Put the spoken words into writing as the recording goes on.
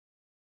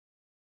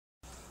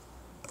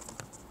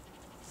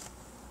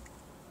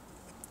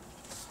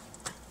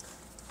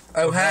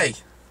Oh, hey.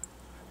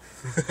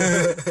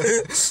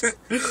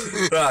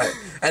 Right,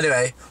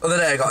 anyway, other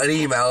day I got an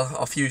email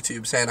off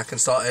YouTube saying I can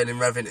start earning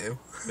revenue.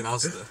 In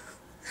Asda.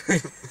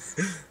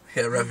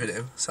 Yeah,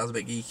 revenue. Sounds a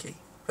bit geeky.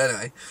 But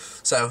anyway,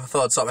 so I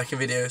thought I'd start making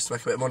videos to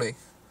make a bit of money.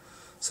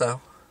 So,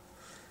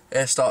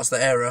 here starts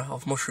the era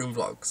of mushroom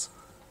vlogs.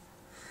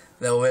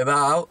 They'll be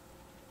about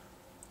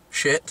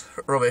shit,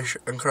 rubbish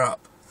and crap.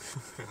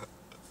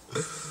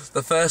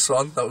 The first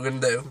one that we're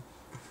going to do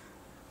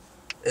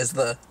is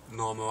the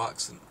Normal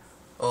accent.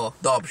 Or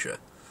Derbyshire,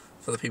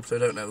 for the people who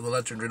don't know, the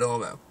legendary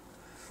Normo.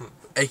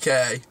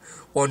 AKA,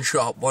 one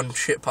shop, one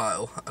shit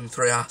pile and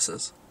three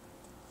asses.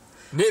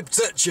 Nipped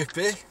it,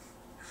 Chippy.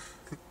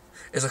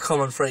 Is a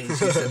common phrase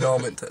used in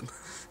Normanton.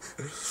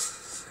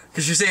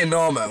 Because you see in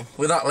Normo,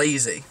 we're that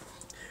lazy,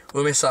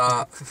 we miss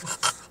our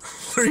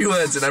 3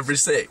 words in every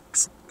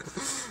 6.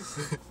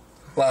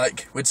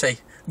 Like, we'd say,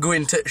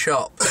 going to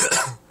shop.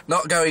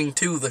 Not going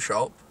to the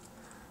shop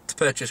to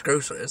purchase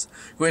groceries,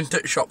 going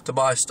to shop to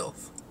buy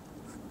stuff.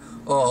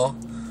 Or,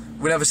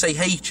 we never say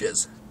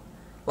H's.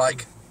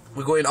 Like,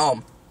 we're going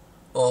on.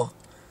 Or,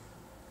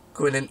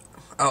 going in,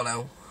 I don't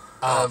know.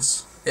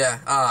 Arse. Yeah,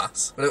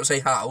 arse. We don't say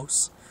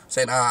house, we're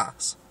saying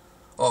arse.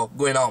 Or,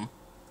 going on.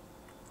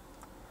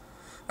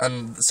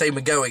 And the same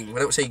with going,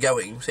 we don't say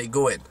going, we say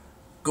going.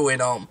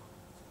 Going on.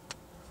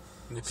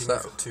 Nipping So,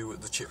 for 2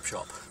 at the chip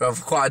shop. We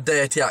have quite a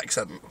dirty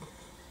accent.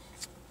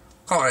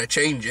 Can't really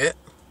change it.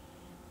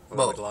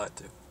 Well, I would like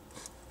to.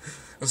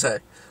 I say,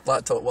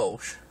 like talk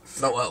Welsh.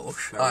 Not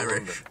Welsh, No, Irish.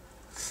 London.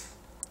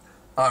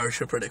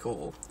 Irish are pretty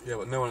cool. Yeah,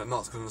 but no one at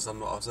Knott's can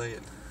understand what I was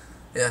saying.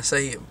 Yeah,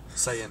 saying.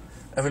 Saying.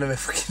 Every time in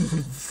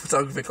fucking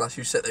photography class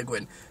you sit there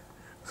going,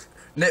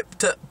 nip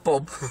to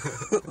pub.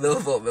 They'll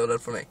thought they were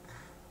dead funny.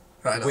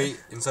 Right now. We,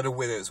 instead of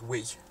with it, it's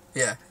we.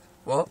 Yeah.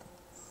 What?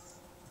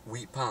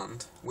 Wheat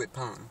pound. Whip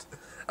pound.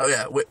 Oh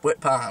yeah,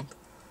 whip pound.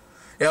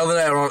 Yeah, the other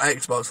day I was on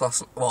Xbox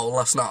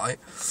last night,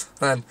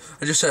 and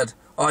I just said,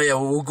 oh yeah,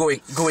 well, we'll go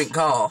in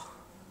car.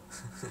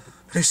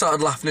 And he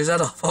started laughing his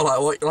head off. I was like,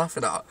 what are you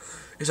laughing at?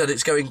 He said,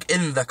 it's going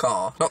in the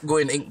car, not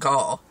going in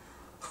car.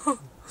 I'm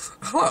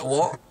like,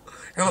 what?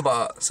 You know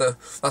about? So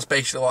that's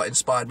basically what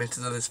inspired me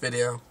to do this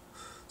video.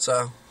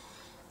 So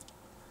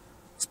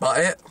that's about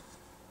it.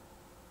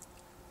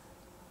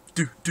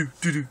 Do.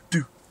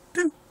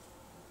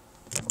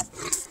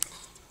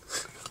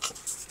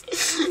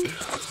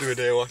 Do a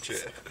day, watch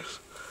it.